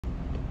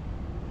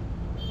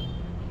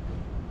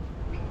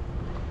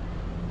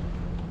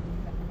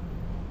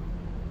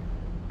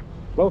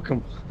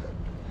welcome.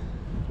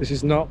 This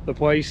is not the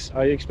place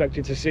I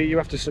expected to see you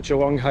after such a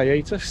long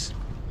hiatus.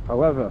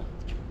 However,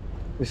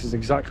 this is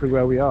exactly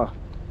where we are.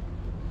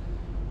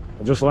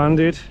 I just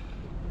landed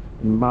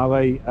in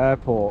Malé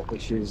airport,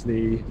 which is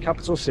the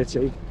capital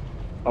city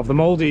of the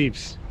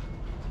Maldives.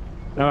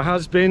 Now, it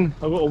has been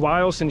a little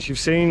while since you've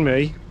seen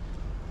me.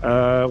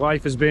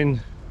 Life has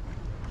been,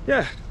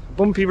 yeah, a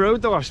bumpy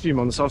road the last few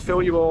months. I'll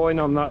fill you all in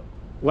on that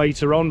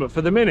later on, but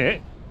for the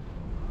minute,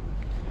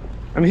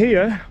 I'm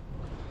here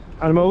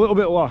and I'm a little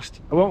bit lost.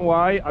 I won't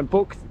lie, I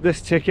booked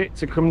this ticket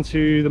to come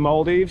to the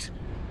Maldives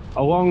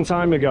a long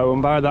time ago,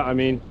 and by that I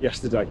mean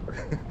yesterday.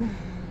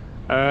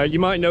 You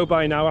might know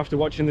by now after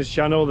watching this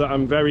channel that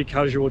I'm a very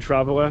casual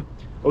traveller.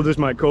 Others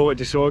might call it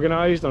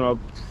disorganised, and I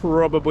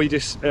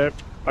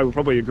would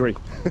probably agree.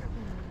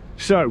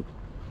 So,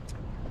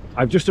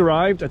 I've just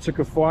arrived. I took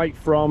a flight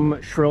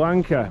from Sri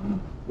Lanka,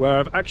 where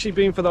I've actually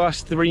been for the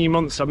last 3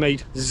 months. I've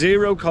made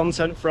zero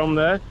content from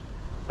there.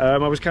 I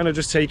was kind of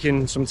just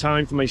taking some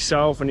time for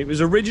myself, and it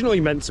was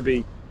originally meant to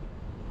be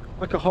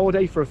like a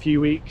holiday for a few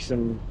weeks,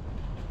 and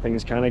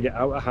things kind of get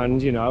out of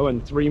hand, you know,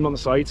 and 3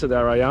 months later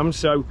there I am.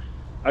 So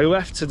I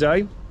left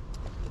today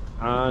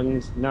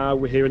and now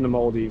we're here in the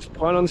Maldives.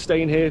 Plan on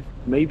staying here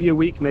maybe a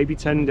week, maybe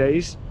 10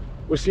 days.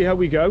 We'll see how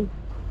we go,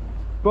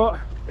 but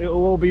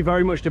it'll all be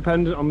very much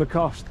dependent on the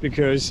cost,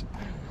 because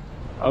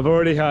I've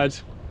already had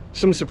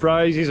some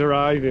surprises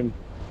arriving.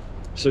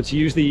 So to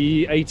use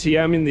the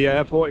ATM in the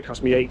airport, it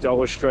cost me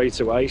 $8 straight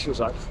away. So it was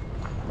like,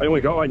 I only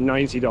got like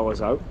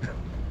 $90 out.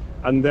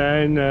 And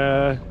then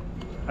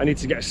I need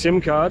to get a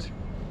SIM card.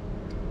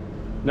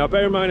 Now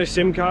bear in mind, a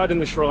SIM card in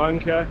the Sri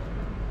Lanka,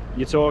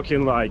 you're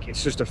talking like,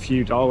 it's just a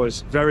few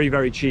dollars, very,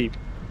 very cheap.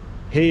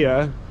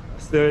 Here, a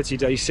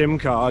 30-day SIM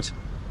card,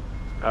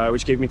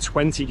 which gave me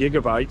 20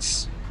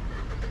 gigabytes,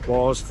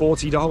 was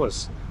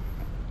 $40.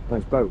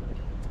 Nice boat.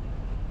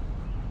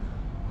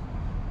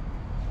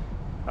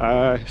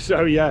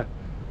 So yeah,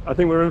 I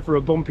think we're in for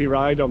a bumpy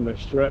ride on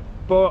this trip,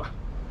 but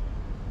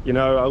you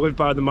know, I live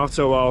by the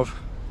motto of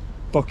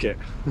bucket.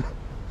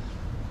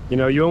 You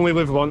know, you only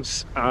live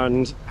once,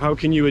 and how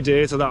can you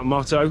adhere to that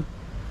motto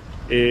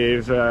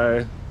if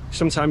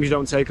sometimes you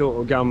don't take a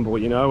little gamble,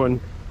 you know? And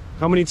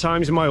how many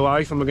times in my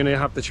life am I going to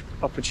have the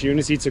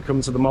opportunity to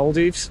come to the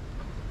Maldives?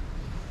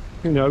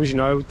 Who knows, you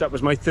know, that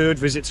was my 3rd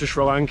visit to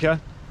Sri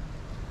Lanka.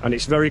 And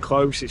it's very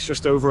close, it's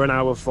just over an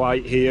hour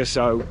flight here,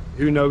 so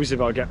who knows if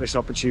I'll get this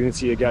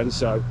opportunity again.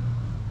 So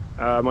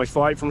my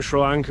flight from Sri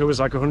Lanka was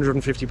like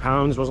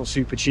 £150, wasn't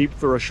super cheap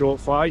for a short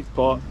flight,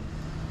 but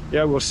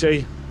yeah, we'll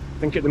see. I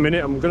think at the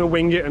minute I'm going to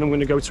wing it, and I'm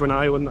going to go to an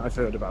island that I've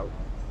heard about.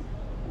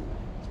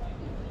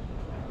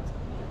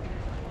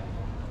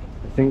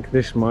 I think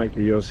this might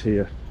be us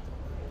here.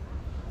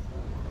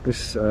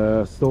 This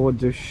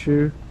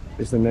Thulusdhoo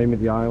is the name of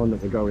the island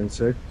that we're going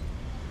to.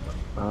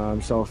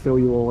 So I'll fill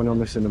you all in on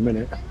this in a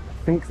minute. I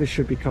think this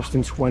should be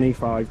costing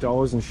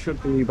 $25 and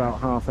should be about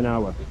half an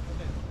hour.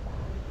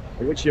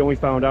 I actually only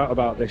found out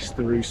about this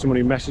through someone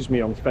who messaged me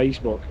on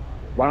Facebook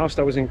whilst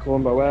I was in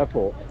Colombo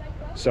Airport.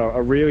 So I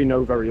really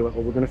know very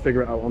little. We're going to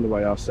figure it out on the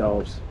way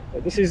ourselves.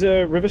 This is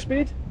a river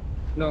speed?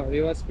 No,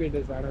 river speed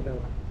is another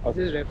one. Okay.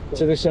 This is red.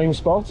 To the same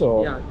spot,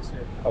 or? Yeah, this way.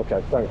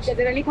 Okay, thanks. Yeah,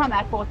 they only come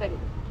at 4:30.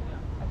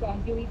 Okay, I'll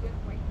give you this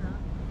right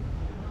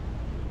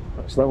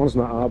now. So that one's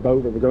not our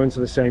boat, but we're going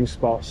to the same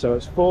spot. So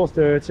it's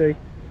 4:30,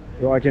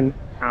 like an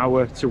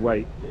hour to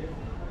wait.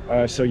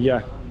 So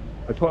yeah,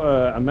 I put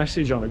a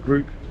message on a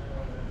group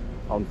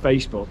on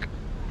Facebook,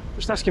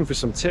 just asking for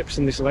some tips,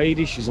 and this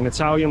lady, she's an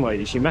Italian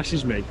lady, she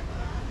messaged me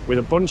with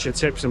a bunch of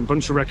tips and a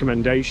bunch of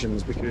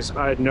recommendations, because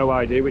I had no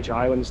idea which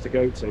islands to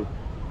go to.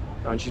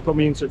 And she's put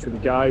me in touch with a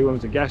guy who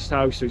owns a guest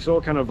house, so it's all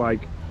kind of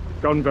like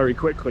gone very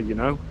quickly, you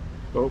know.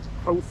 But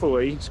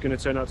hopefully it's going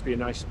to turn out to be a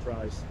nice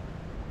surprise.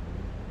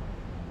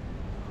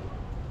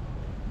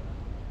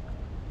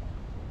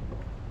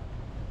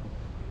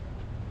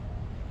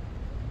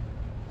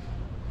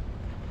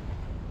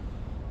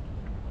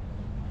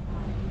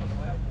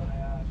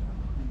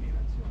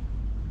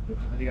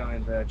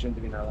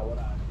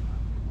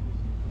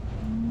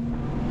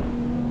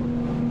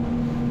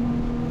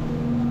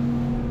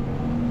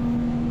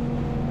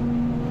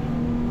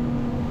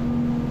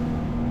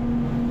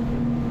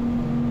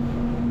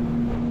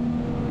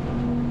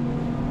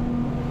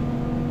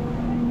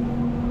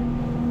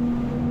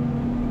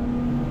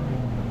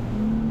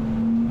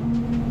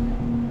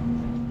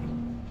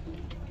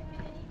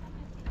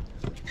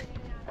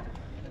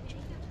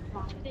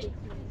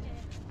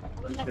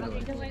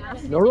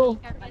 Nuwara?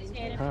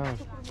 Ah,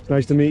 it's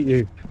nice to meet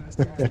you.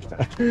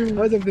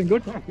 How's everything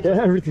good?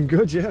 Yeah, everything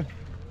good, yeah.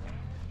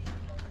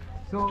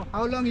 So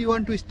how long you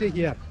want to stay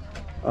here?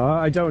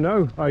 I don't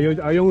know.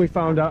 I only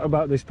found out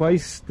about this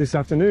place this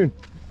afternoon.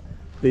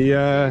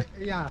 The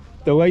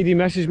lady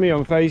messaged me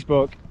on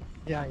Facebook.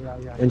 Yeah.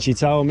 And she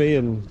told me,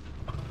 and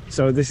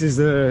so this is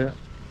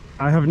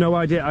I have no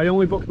idea. I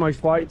only booked my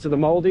flight to the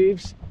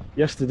Maldives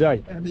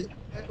yesterday. And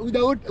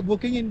without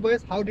booking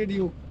invoice, how did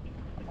you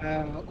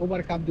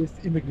overcome this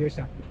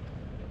immigration?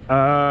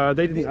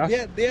 They didn't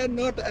ask. They are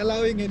not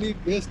allowing any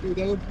guest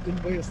without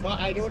invoice. So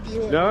I don't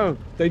even. No,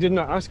 they did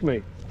not ask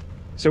me.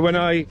 So when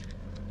I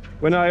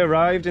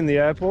arrived in the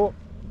airport,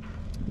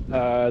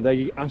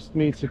 they asked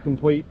me to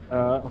complete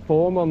a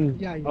form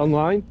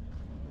online,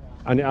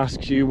 and it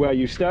asks you where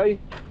you stay.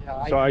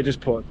 Yeah, so I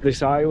just put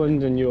this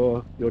island and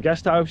your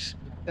guest house,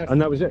 and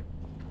that was it.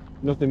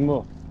 Nothing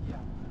more. Yeah.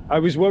 I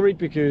was worried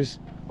because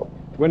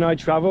when I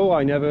travel,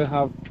 I never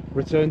have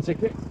return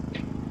tickets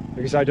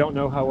because I don't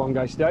know how long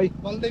I stay.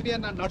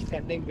 Maldivians are not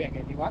sending back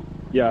anyone.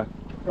 Yeah.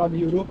 From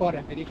Europe or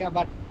America,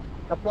 but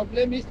the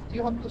problem is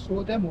you have to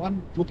show them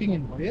one booking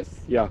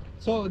invoice. Yeah.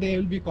 So they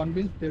will be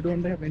convinced they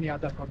don't have any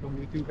other problem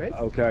with you guys.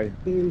 Okay.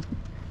 They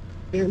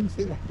will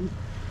say that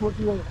put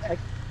you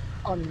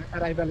on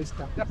arrival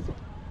stuff. That's all.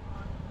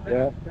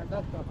 Yeah. That's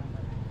all.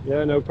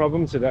 Yeah, no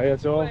problem today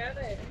at all.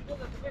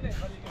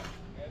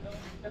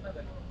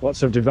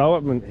 Lots of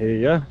development here,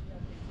 yeah?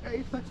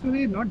 It's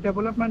actually not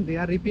development. They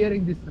are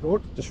repairing this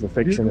road. Just for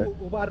fixing it.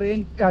 Over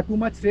rain, too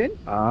much rain.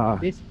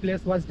 This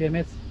place was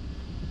damaged.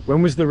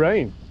 When was the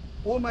rain?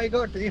 Oh my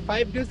God!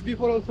 5 days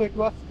before also it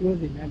was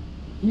closing, and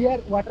here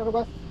water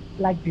was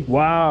like this.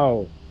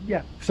 Wow.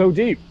 Yeah. So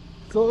deep.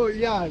 So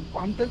yeah,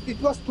 until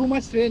it was too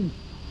much rain.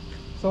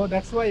 So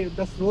that's why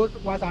this road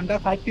was under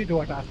 5 feet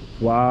water.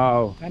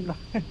 Wow. And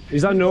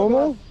is that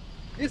normal?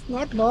 It's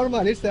not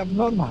normal. It's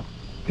abnormal.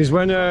 Because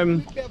when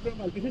It's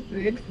abnormal. This is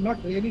rain,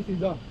 not rainy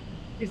season.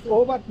 It's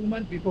over 2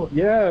 months before.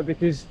 Yeah,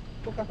 because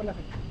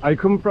I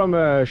come from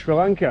Sri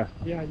Lanka.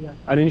 Yeah.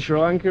 And in Sri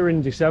Lanka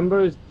in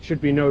December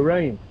should be no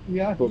rain.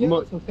 Yeah. But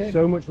Yeah,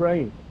 so much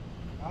rain.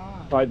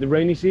 Like the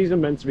rainy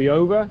season meant to be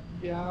over.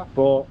 Yeah.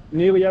 But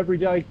nearly every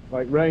day,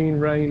 like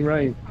rain.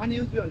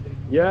 Unusual day.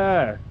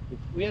 Yeah.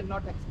 We are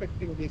not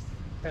expecting this.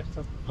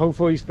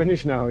 Hopefully it's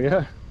finished now,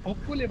 yeah?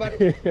 Hopefully, but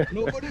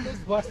nobody knows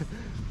what's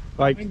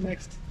like, coming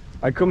next.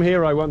 I come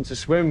here, I want to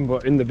swim,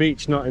 but in the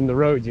beach, not in the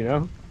road, you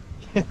know?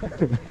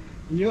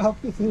 You have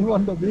to swim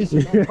on the beach,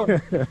 not on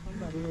the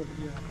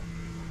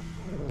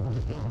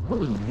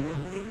road.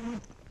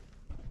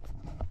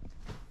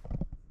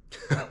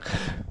 Yeah.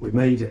 We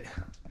made it.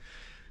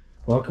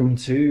 Welcome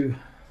to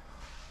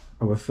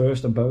our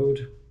first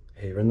abode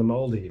here in the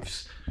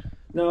Maldives.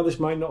 Now, this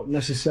might not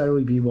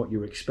necessarily be what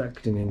you're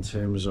expecting in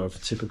terms of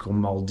typical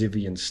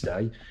Maldivian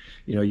stay.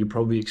 You know, you're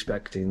probably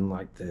expecting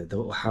like the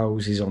little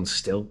houses on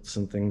stilts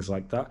and things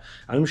like that.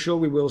 And I'm sure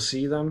we will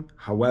see them.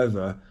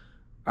 However,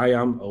 I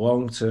am a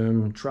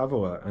long-term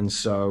traveller, and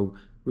so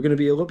we're going to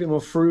be a little bit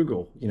more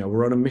frugal. You know,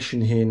 we're on a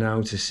mission here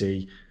now to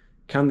see,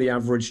 can the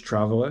average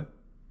traveller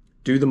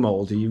do the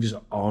Maldives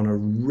on a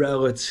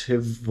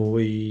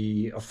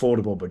relatively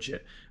affordable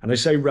budget? And I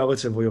say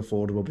relatively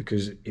affordable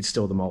because it's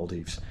still the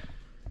Maldives.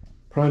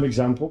 Prime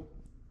example,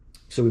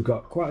 so we've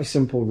got quite a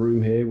simple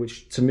room here,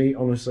 which to me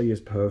honestly is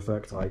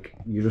perfect. Like,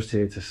 you're just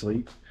here to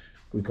sleep.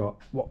 We've got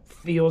what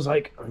feels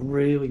like a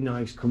really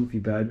nice comfy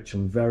bed, which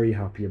I'm very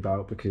happy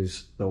about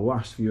because the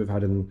last few I've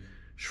had in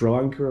Sri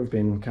Lanka have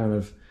been kind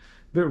of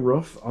a bit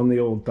rough on the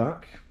old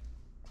back.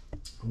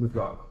 We've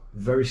got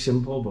very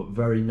simple but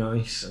very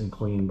nice and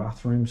clean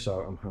bathroom,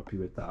 so I'm happy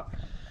with that.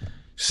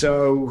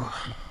 So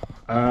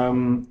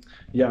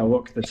yeah,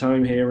 look, the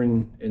time here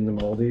in the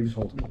Maldives,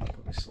 hold on, I'll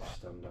put this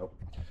stand out.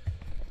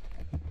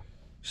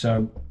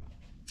 So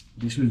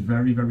this was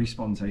very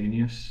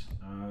spontaneous.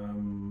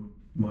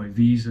 My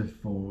visa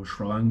for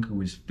Sri Lanka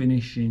was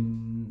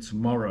finishing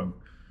tomorrow,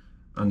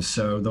 and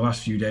so the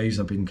last few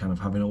days I've been kind of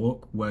having a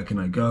look, where can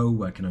I go,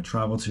 where can I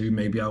travel to,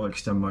 maybe I'll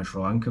extend my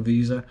Sri Lanka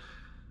visa.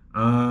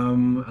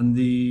 And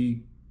the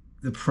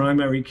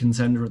primary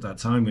contender at that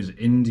time was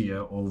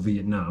India or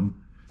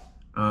Vietnam,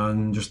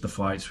 and just the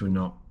flights were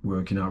not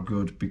working out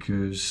good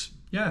because,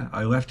 yeah,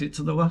 I left it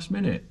to the last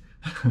minute.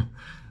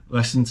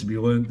 Lesson to be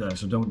learned there,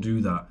 so don't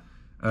do that.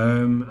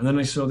 And then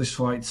I saw this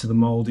flight to the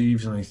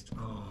Maldives, and I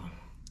thought,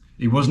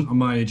 it wasn't on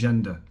my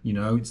agenda, you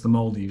know, it's the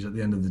Maldives at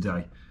the end of the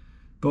day.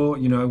 But,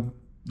 you know,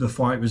 the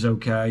flight was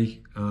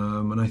okay,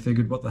 and I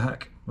figured, what the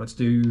heck, let's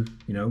do,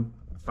 you know,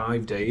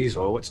 5 days,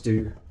 or let's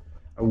do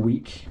a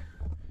week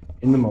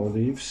in the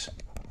Maldives,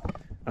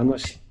 and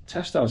let's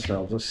test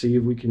ourselves. Let's see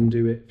if we can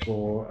do it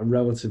for a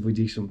relatively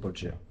decent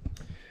budget.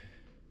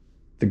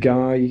 The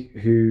guy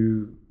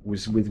who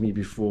was with me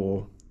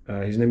before,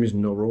 his name is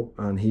Nuwara,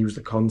 and he was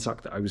the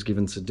contact that I was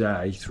given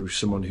today through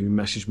someone who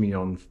messaged me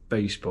on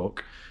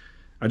Facebook.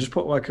 I just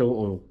put like a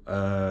little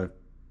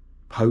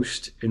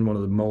post in one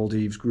of the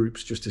Maldives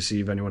groups just to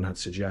see if anyone had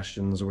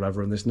suggestions or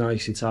whatever, and this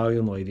nice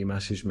Italian lady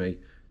messaged me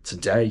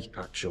today,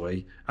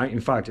 actually.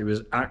 In fact, it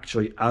was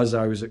actually as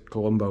I was at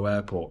Colombo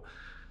Airport.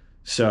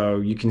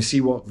 So you can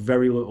see what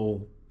very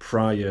little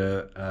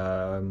prior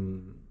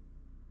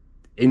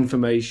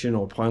information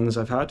or plans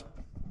I've had.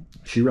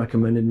 She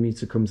recommended me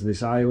to come to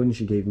this island.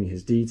 She gave me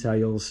his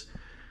details,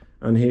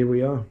 and here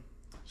we are.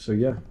 So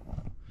yeah,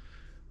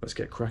 let's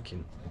get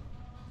cracking.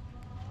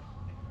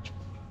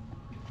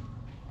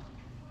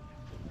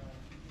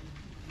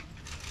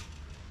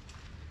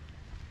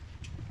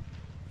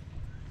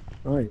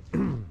 Right,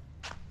 I'm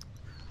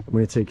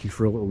going to take you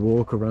for a little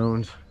walk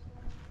around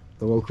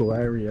the local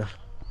area.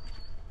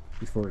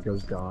 before it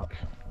goes dark.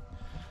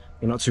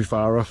 We're not too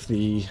far off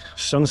the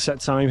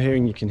sunset time here,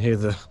 and you can hear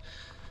the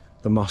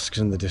mosques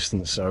in the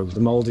distance. So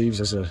the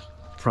Maldives is a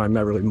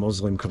primarily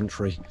Muslim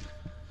country,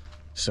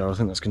 so I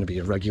think that's going to be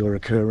a regular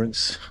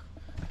occurrence.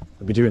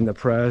 They'll be doing their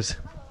prayers.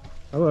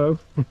 Hello.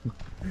 Some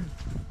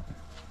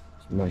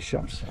nice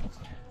shops.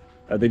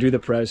 They do the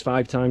prayers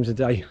 5 times a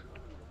day,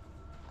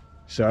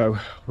 so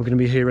we're going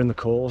to be hearing the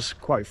calls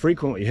quite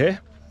frequently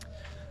here.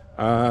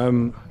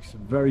 It's a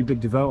very big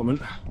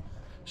development.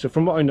 So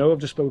from what I know, I've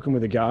just spoken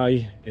with a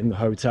guy in the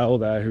hotel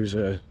there who's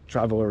a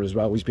traveller as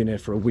well. He's been here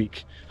for a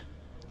week,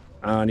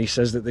 and he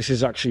says that this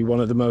is actually one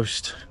of the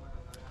most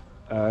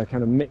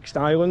kind of mixed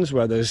islands,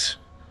 where there's,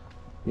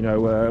 you know,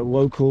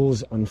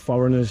 locals and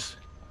foreigners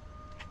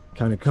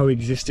kind of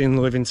coexisting,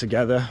 living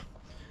together.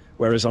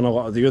 Whereas on a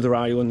lot of the other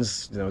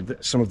islands, you know,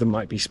 some of them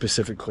might be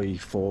specifically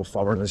for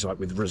foreigners, like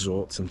with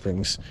resorts and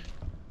things.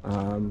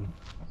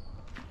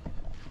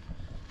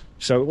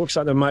 So it looks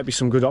like there might be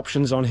some good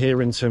options on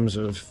here in terms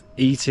of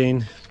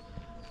eating,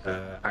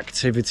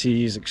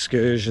 activities,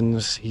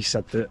 excursions. He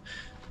said that,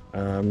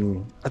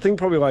 I think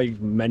probably like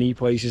many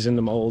places in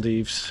the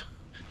Maldives,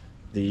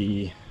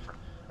 the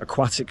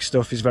aquatic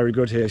stuff is very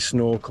good here,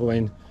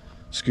 snorkeling,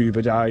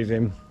 scuba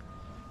diving,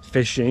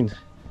 fishing,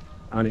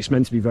 and it's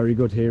meant to be very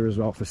good here as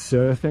well for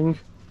surfing.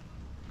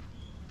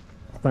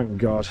 Thank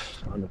God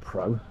I'm a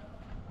pro.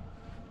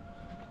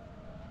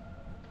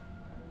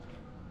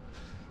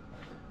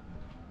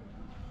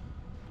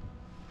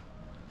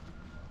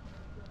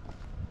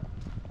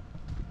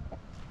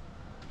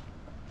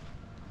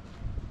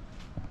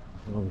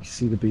 Well, we can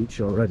see the beach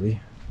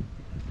already.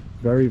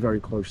 Very, very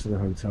close to the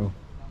hotel.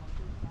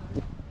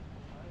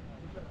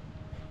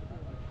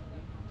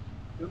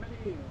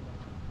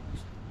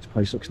 This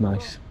place looks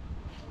nice.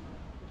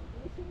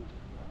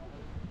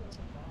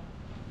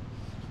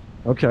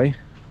 Okay.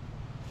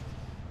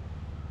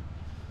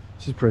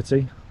 This is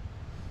pretty.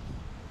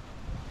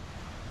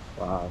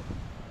 Wow.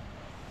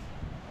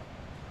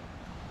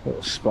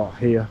 Little spot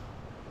here.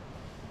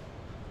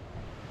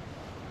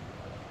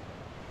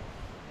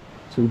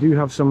 So we do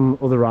have some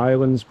other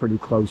islands pretty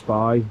close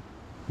by.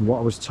 And what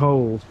I was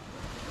told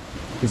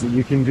is that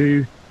you can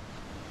do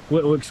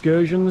little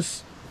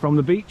excursions from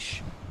the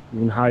beach. You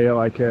can hire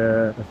like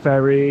a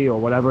ferry or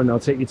whatever, and they'll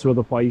take you to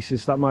other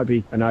places. That might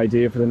be an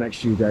idea for the next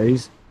few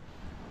days.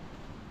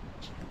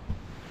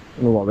 I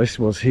don't know what this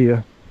was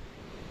here.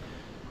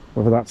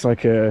 Whether that's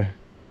like a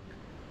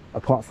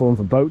platform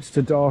for boats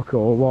to dock,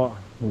 or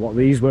what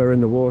these were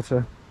in the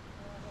water.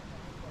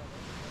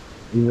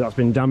 Either that's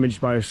been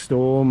damaged by a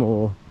storm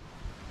or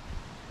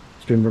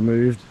it's been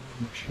removed.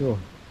 I'm not sure.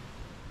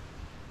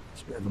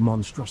 It's a bit of a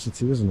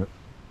monstrosity, isn't it?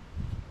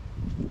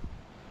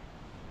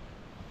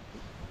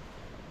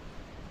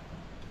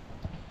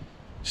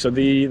 So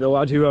the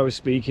lad who I was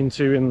speaking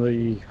to in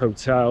the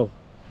hotel,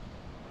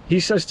 he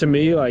says to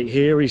me, like,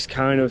 here he's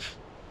kind of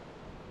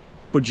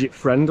budget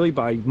friendly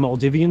by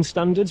Maldivian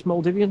standards.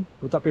 Maldivian,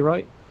 would that be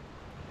right?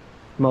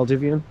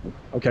 Maldivian?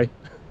 Okay.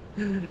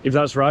 If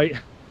that's right,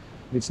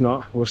 if it's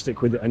not, we'll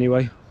stick with it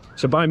anyway.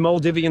 So by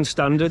Maldivian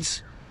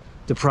standards,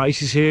 the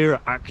prices here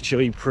are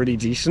actually pretty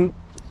decent.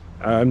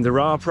 There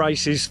are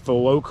prices for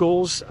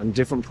locals and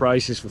different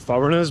prices for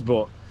foreigners,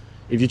 but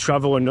if you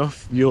travel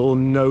enough, you'll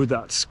know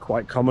that's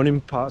quite common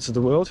in parts of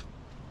the world.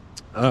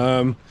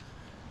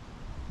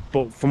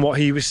 But from what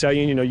he was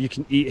saying, you know, you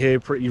can eat here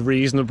pretty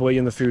reasonably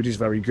and the food is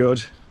very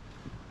good.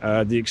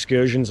 The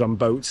excursions on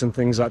boats and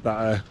things like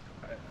that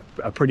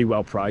are pretty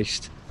well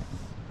priced.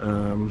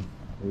 And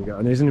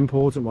there's an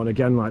important one,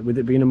 again, like with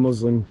it being a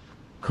Muslim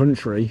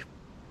country,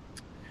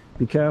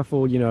 be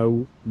careful, you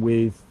know,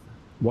 with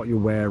what you're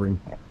wearing.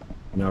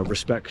 You know,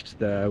 respect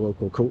their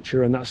local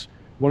culture, and that's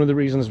one of the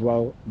reasons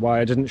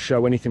why I didn't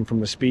show anything from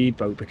the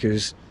speedboat,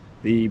 because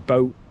the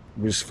boat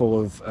was full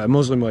of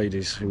Muslim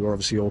ladies who were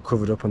obviously all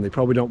covered up, and they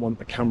probably don't want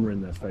the camera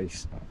in their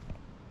face.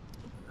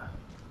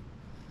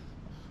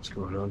 What's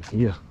going on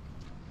here?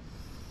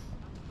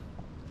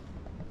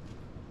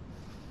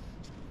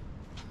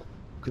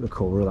 Look at the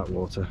colour of that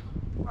water.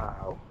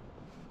 Wow.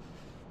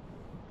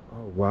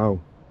 Oh wow.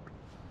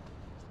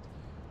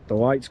 The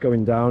light's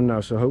going down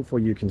now, so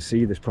hopefully you can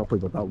see this properly,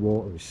 but that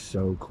water is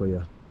so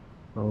clear.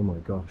 Oh my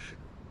gosh.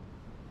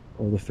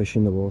 All the fish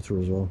in the water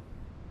as well.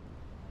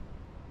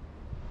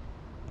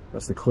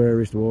 That's the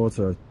clearest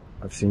water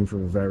I've seen for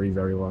a very,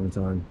 very long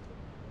time.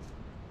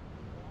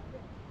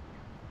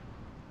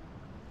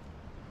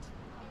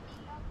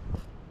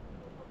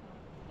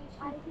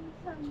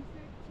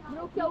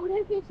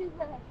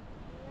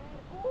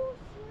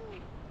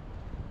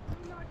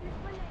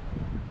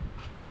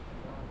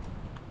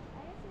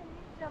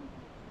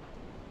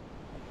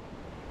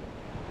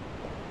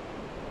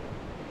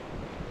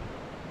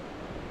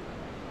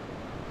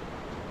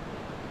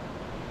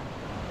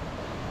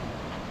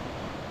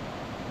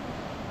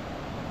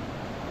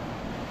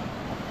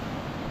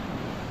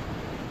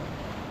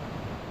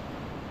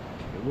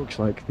 It looks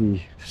like the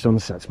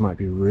sunsets might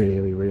be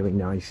really, really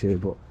nice here,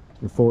 but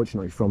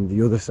unfortunately from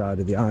the other side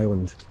of the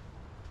island.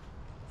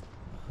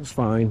 It's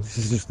fine, this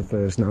is just the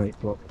first night,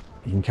 but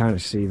You can kind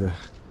of see the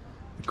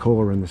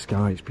colour in the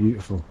sky. It's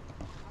beautiful.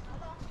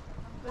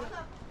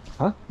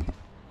 Huh?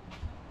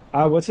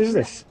 Ah, what is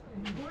this?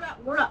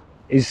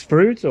 Is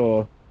fruit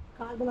or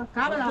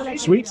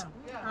sweet?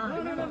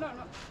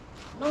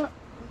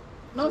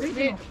 No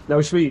sweet.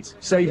 No sweet,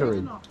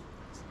 savoury.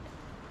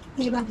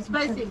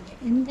 Spicy.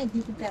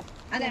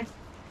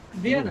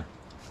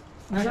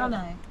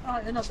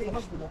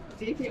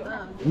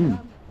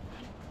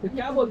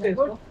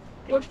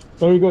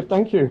 Very good,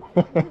 thank you.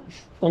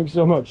 Thank you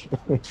so much.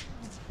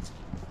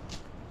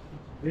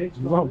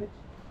 Wow.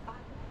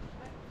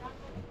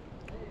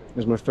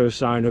 There's my first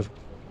sign of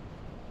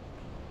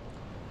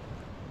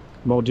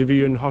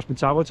Maldivian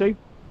hospitality.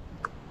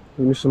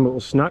 Give me some little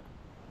snack.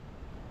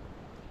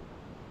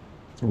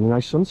 And a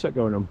nice sunset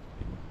going on.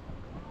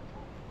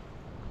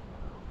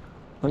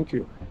 Thank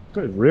you.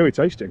 That is really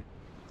tasty. I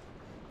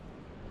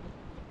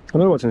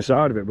don't know what's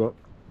inside of it, but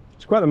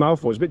it's quite the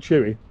mouthful. It's a bit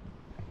chewy,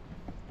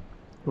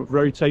 but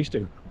very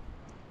tasty.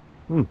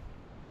 Mm.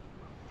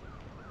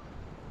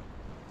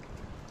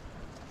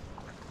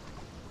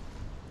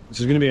 This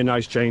is going to be a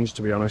nice change,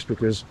 to be honest,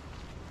 because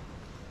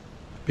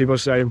people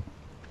say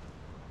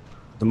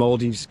the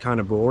Maldives is kind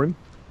of boring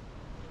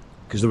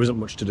because there isn't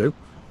much to do.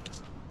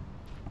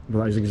 But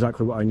that is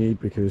exactly what I need,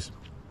 because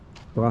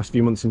the last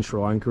few months in Sri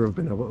Lanka have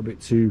been a little bit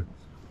too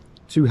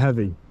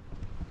heavy.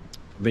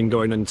 I've been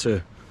going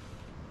into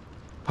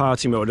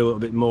party mode a little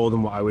bit more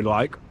than what I would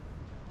like.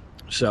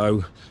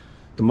 So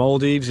the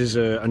Maldives is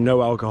a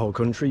no alcohol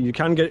country. You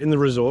can get it in the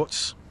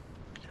resorts,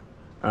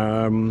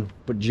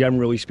 but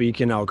generally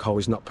speaking, alcohol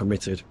is not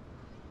permitted.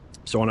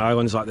 So on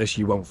islands like this,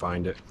 you won't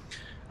find it.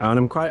 And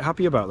I'm quite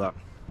happy about that.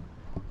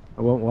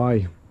 I won't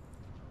lie.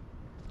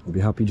 I'll be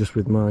happy just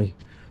with my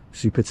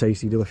super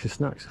tasty, delicious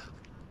snacks.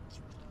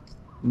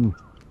 Mm.